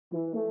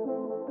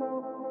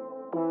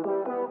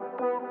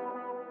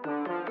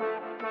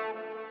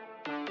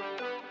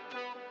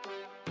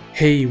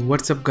Hey,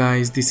 what's up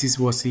guys, this is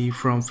Wasi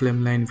from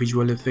FLIMLION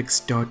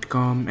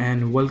VisualFX.com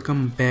and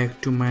welcome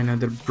back to my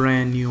another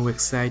brand new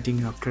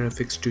exciting After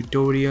Effects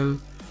tutorial.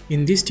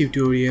 In this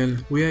tutorial,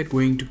 we are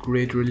going to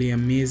create really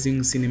amazing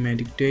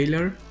cinematic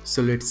trailer.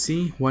 So let's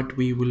see what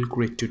we will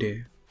create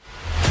today.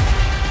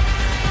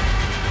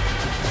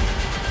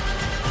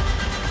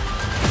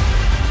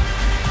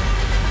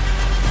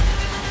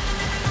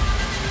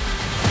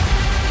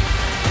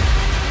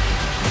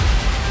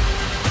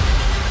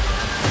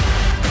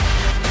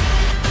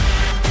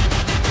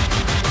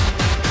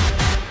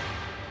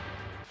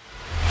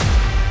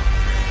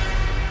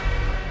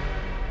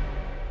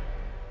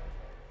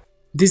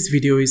 This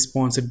video is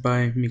sponsored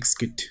by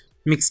Mixkit.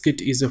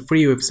 Mixkit is a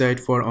free website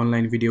for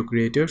online video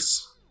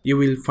creators. You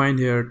will find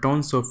here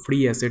tons of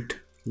free assets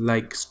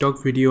like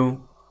stock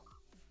video,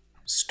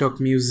 stock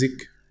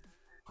music,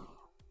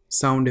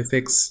 sound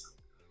effects,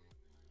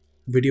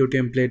 video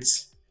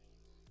templates,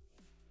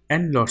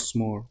 and lots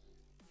more.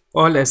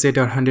 All assets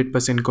are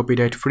 100%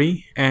 copyright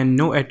free and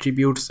no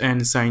attributes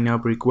and sign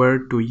up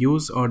required to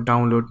use or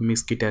download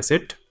Mixkit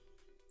asset.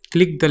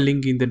 Click the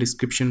link in the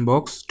description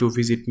box to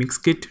visit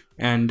Mixkit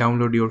and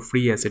download your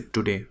free asset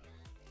today.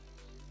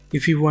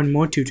 If you want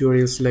more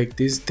tutorials like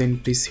this, then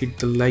please hit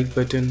the like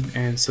button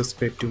and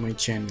subscribe to my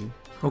channel.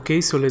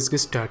 Okay, so let's get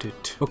started.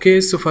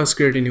 Okay, so first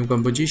create a new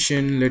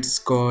composition. Let's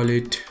call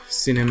it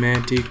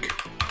cinematic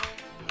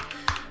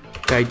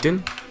title.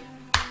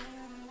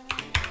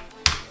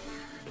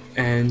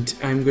 And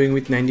I'm going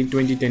with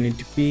 1920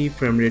 1080p,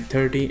 frame rate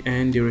 30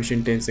 and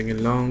duration 10 seconds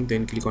long.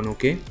 Then click on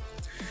OK.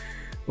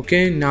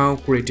 Okay, now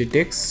create a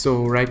text.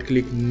 So right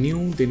click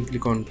new, then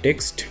click on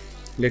text.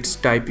 Let's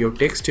type your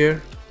text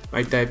here.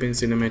 I type in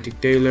cinematic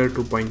trailer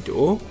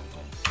 2.0.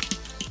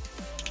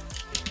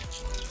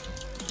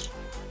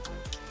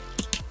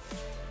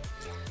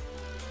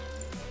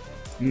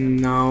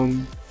 Now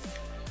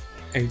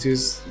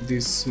adjust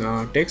this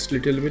text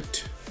little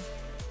bit.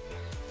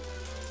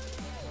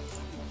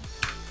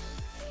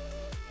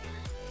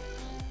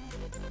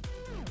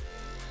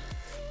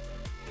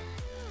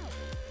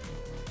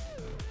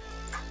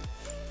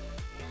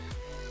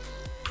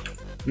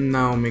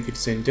 Now make it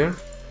center,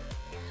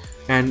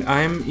 and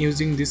I am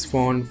using this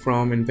font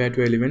from Envato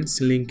Elements,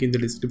 link in the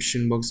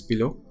description box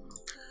below.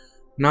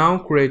 Now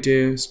create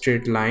a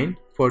straight line.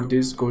 For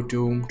this, go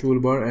to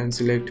toolbar and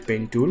select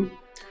pen tool,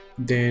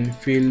 then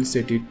fill,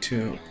 set it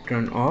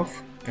turn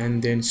off,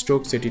 and then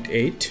stroke set it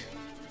 8.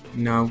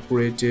 Now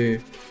create a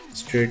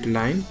straight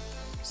line,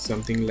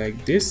 something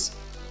like this.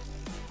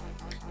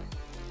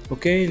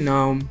 Okay,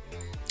 now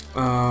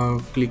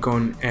click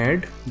on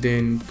add,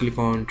 then click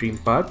on trim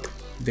path,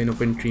 then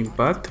open trim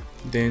path,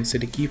 then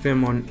set a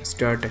keyframe on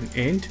start and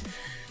end,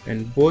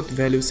 and both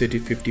values set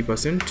it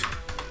 50%.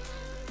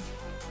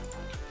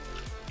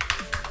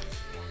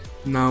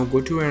 Now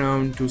go to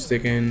around 2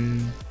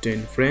 seconds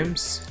 10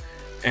 frames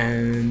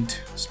and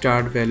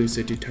start value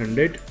set it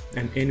 100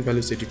 and end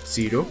value set it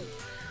 0.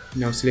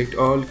 Now select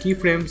all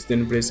keyframes,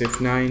 then press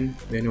F9,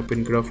 then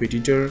open graph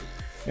editor,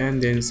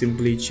 and then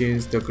simply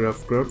change the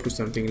graph to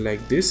something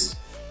like this.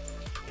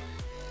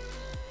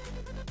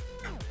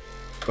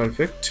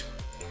 Perfect.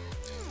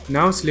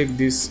 Now select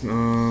this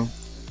to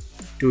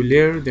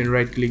layer, then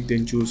right click,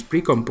 then choose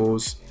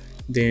pre-compose,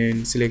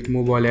 then select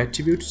move all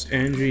attributes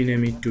and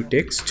rename it to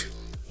text,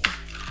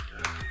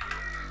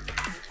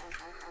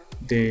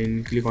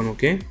 then click on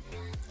OK.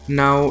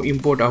 Now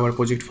import our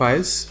project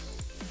files.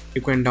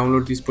 You can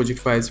download these project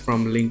files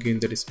from link in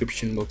the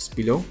description box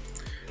below.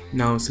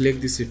 Now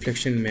select this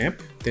reflection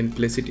map, then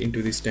place it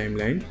into this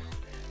timeline.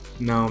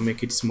 Now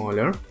make it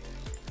smaller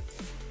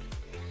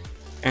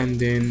and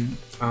then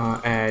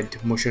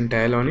add motion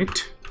tile on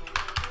it.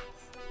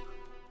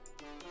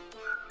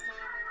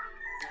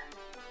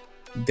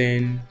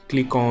 Then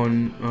click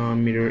on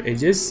mirror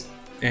edges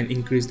and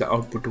increase the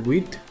output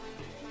width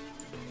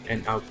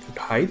and output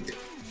height.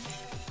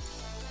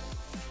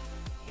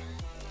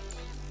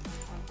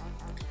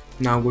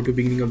 Now go to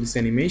beginning of this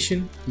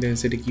animation, then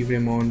set a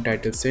keyframe on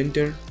title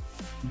center,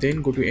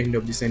 then go to end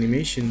of this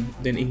animation,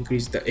 then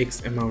increase the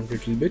X amount a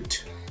little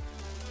bit.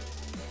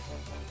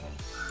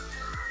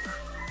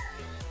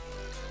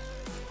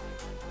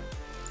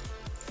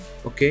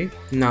 Okay,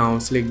 now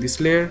select this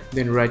layer,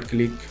 then right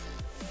click,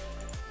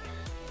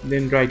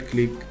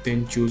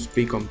 then choose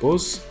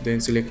pre-compose, then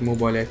select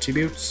move all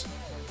attributes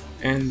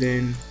and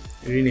then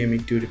rename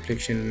it to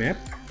reflection map,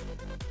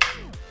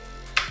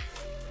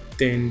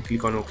 then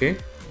click on OK.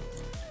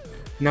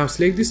 Now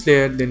select this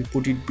layer, then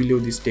put it below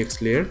this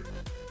text layer.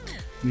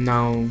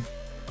 Now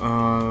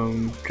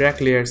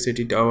track layer, set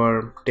it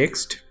our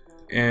text,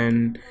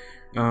 and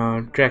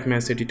track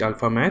mask, set it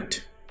alpha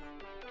matte.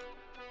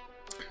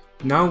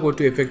 Now go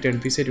to effect and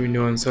preset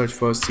window and search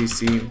for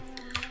CC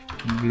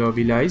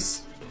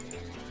Blobilize.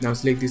 Now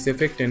select this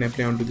effect and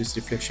apply onto this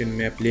reflection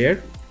map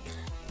layer,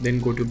 then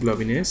go to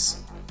blobbiness,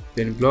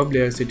 then blob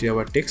layer, set it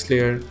our text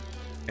layer,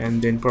 and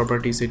then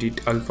property, set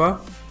it alpha,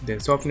 then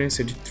softness,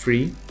 set it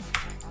 3,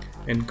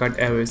 and cut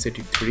away, set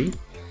it 3.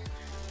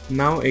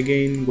 Now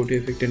again go to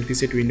effect and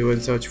preset window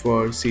and search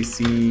for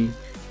CC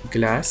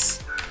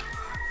glass.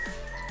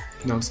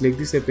 Now select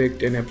this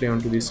effect and apply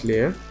onto this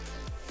layer.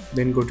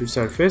 Then go to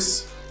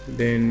surface,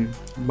 then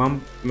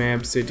bump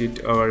map, set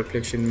it our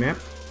reflection map,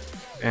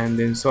 and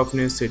then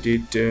softness set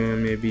it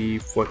maybe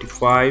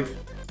 45,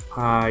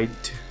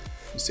 height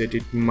set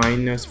it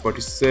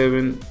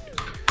 -47,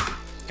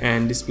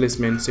 and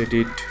displacement set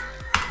it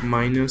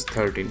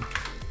 -13.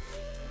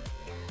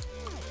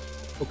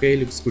 Okay,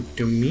 looks good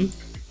to me.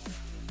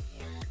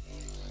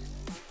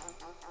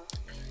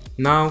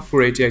 Now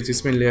create an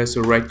adjustment layer,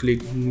 so right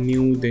click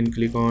new, then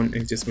click on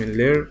adjustment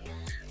layer,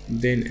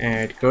 then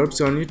add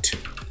curves on it.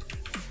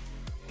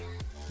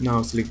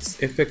 Now select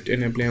this effect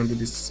and apply onto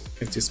this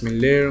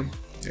adjustment layer,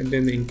 and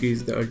then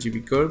increase the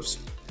RGB curves.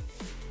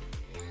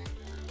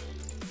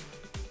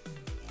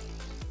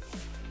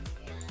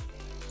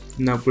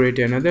 Now create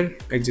another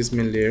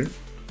adjustment layer,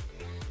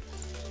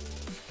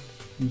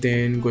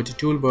 then go to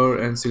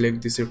toolbar and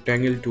select this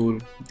rectangle tool,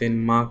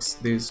 then marks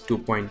this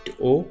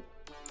 2.0.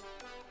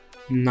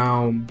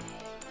 Now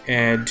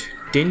add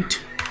tint.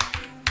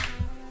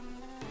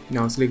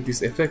 Now select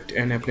this effect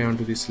and apply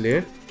onto this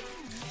layer.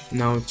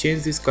 Now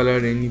change this color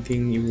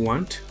anything you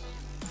want.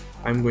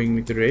 I'm going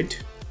with red,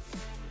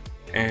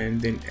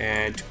 and then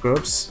add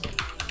curves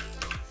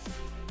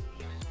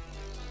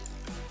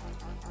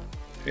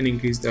and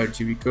increase the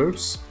RGB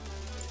curves.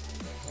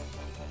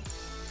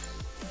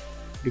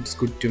 Looks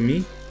good to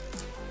me.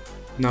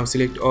 Now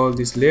select all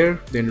this layer,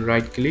 then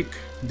right click,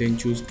 then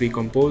choose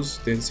pre-compose,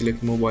 then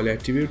select mobile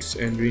attributes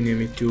and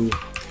rename it to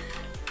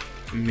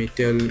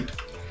metal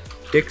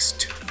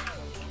text,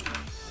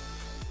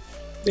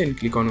 then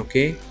click on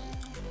OK.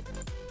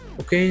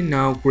 Okay,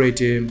 now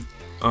create a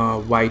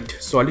white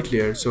solid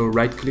layer, so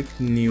right click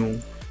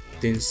new,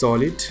 then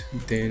solid,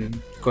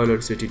 then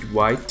color set it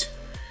white,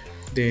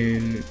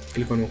 then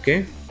click on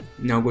OK.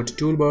 Now go to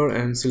toolbar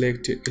and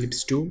select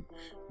ellipse tool,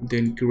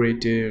 then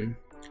create a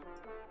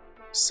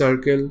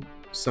circle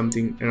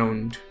something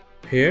around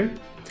here,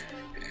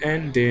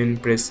 and then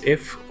press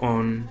F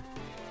on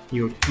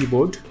your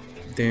keyboard,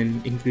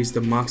 then increase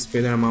the max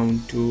feather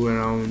amount to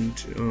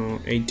around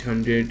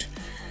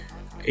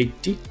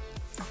 880.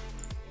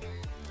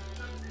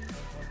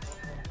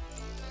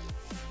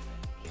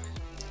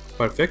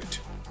 Perfect.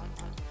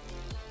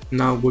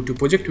 Now go to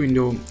project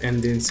window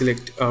and then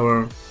select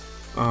our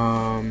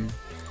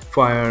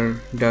fire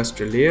dust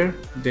layer,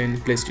 then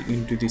place it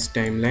into this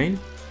timeline,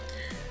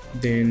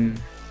 then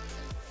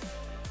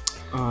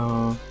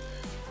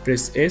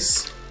press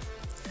S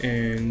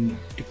and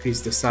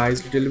decrease the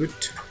size a little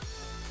bit,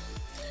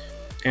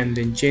 and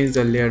then change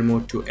the layer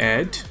mode to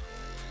add.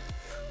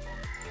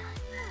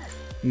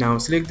 Now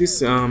select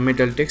this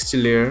metal text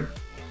layer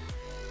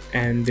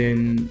and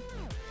then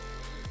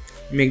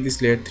make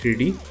this layer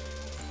 3D,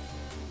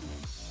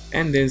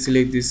 and then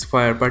select this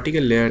fire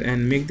particle layer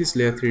and make this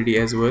layer 3D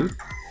as well.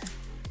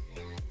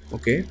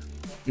 Okay,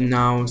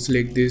 now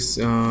select this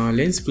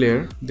lens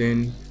flare,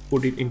 then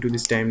put it into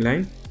this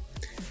timeline,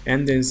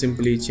 and then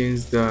simply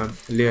change the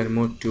layer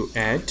mode to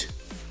add,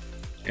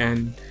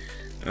 and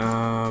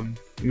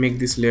make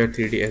this layer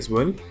 3D as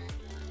well.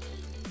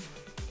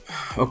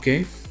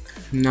 Okay,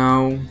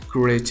 now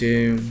create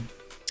a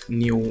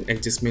new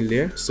adjustment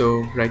layer,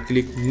 so right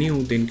click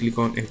new, then click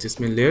on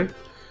adjustment layer,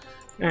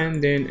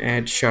 and then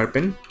add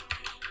sharpen,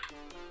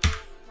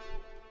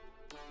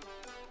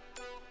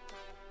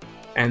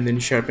 and then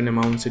sharpen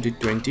amount set it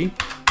 20,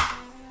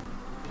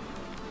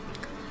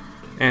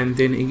 and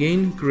then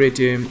again create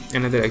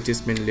another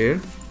adjustment layer,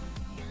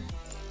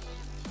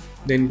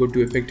 then go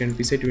to effect and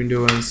preset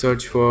window and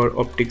search for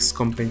optics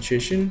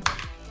compensation.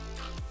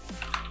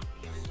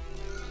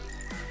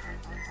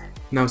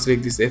 Now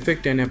select this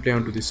effect and apply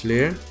onto this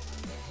layer.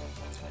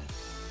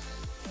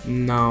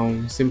 Now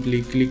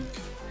simply click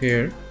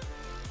here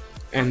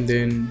and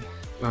then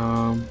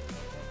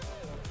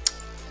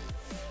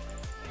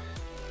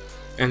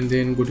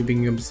go to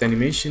beginning of this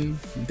animation,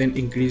 then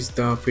increase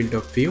the field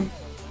of view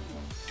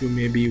to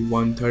maybe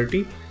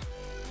 130,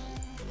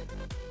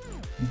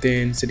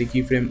 then set a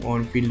keyframe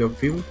on field of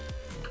view,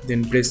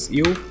 then press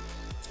U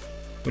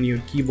on your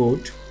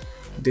keyboard,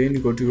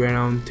 then go to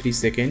around 3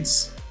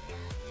 seconds,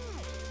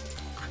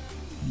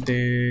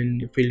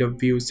 then field of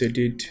view set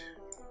it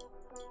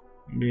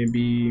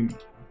maybe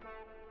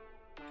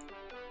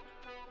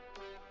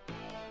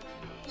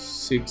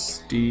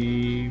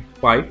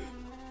 65.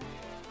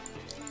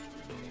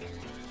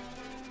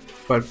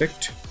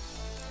 Perfect.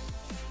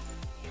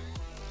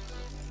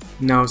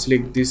 Now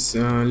select this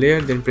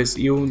layer, then press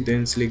U,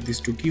 then select this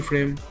two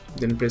keyframe,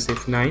 then press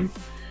F9,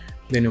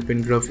 then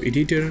open graph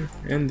editor,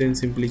 and then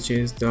simply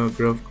change the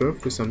graph curve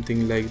to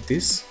something like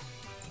this.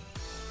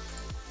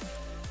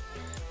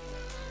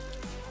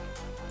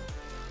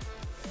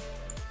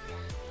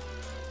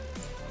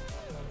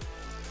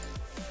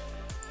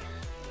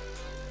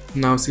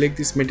 Now select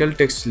this metal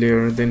text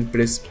layer, then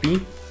press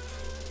P,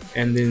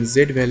 and then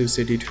Z value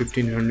set it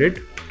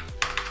 1500,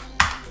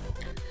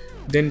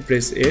 then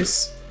press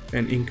S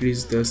and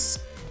increase the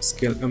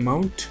scale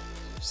amount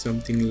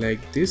something like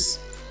this.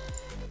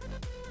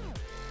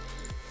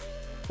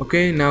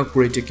 Okay, now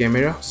create a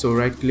camera. So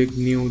right click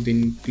new,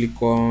 then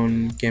click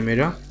on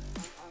camera,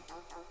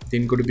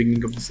 then go to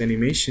beginning of this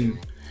animation,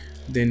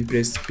 then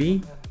press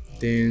P,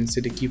 then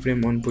set a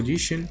keyframe on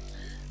position,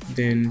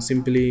 then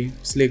simply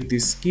select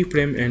this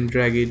keyframe and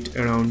drag it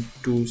around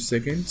 2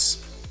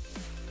 seconds.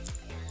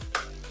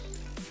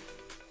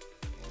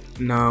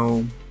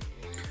 Now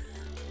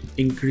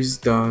increase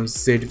the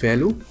Z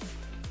value.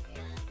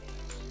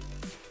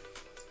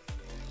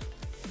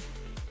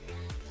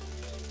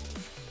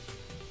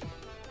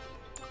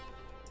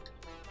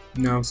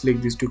 Now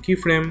select these two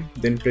keyframe,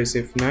 then press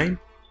F9,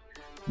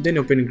 then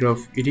open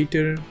graph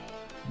editor,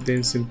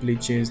 then simply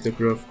change the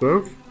graph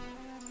curve.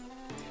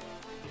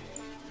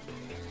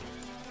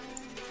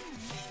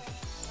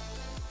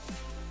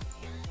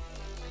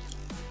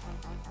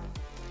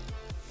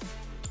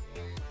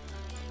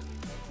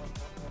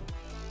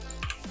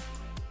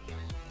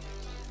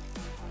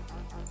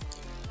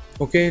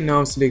 Okay,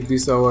 now select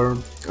this our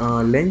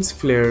lens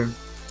flare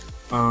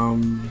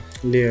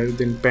layer,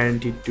 then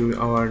parent it to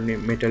our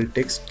metal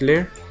text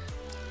layer,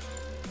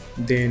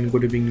 then go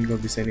to beginning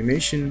of this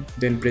animation,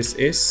 then press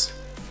S,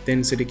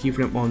 then set a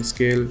keyframe on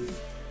scale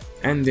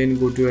and then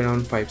go to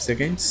around 5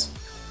 seconds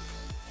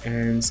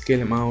and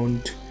scale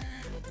amount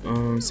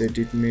set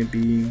it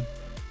maybe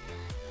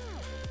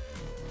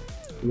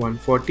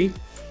 140.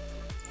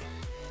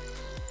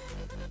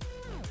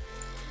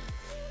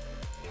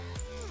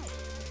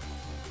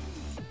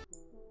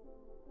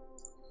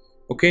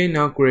 Okay,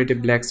 now create a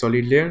black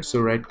solid layer. So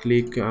right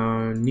click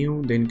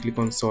new, then click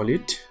on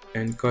solid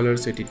and color,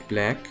 set it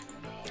black.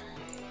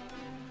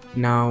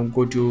 Now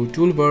go to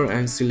toolbar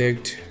and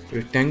select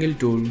rectangle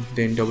tool,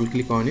 then double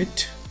click on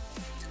it,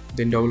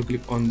 then double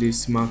click on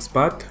this mask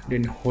path,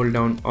 then hold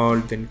down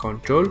Alt, then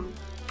Control,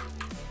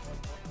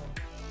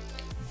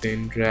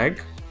 then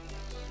drag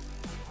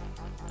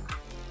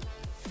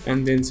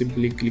and then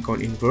simply click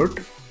on invert.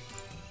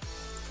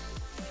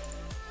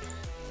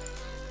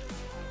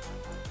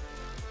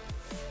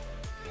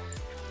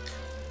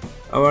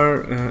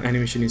 Our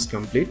animation is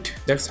complete.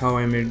 That's how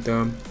I made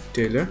the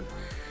trailer.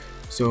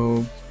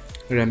 So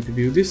ramp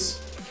view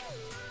this.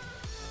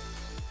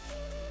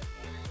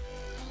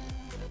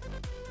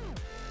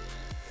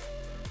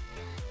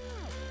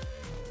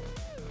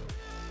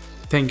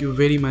 Thank you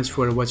very much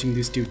for watching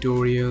this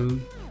tutorial,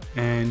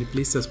 and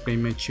please subscribe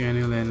my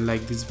channel and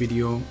like this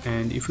video,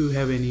 and if you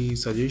have any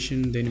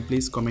suggestion then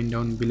please comment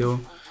down below.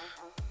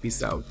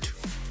 Peace out.